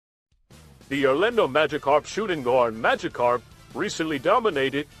The Orlando MAGIKARP shooting guard MAGIKARP recently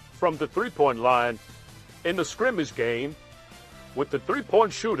dominated from the three-point line in the scrimmage game with the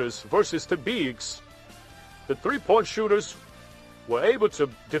three-point shooters versus the bigs. The three-point shooters were able to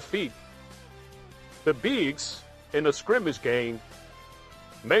defeat the bigs in the scrimmage game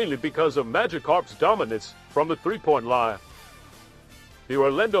mainly because of MAGIKARP's dominance from the three-point line. The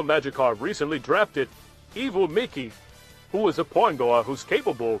Orlando MAGIKARP recently drafted Evil Mickey, who is a point guard who's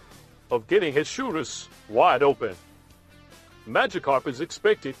capable of getting his shooters wide open. MAGIKARP is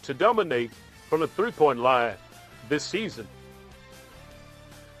expected to dominate from the three-point line this season.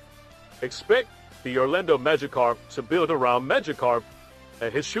 Expect the Orlando MAGIKARP to build around MAGIKARP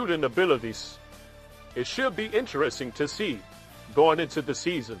and his shooting abilities. It should be interesting to see going into the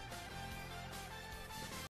season.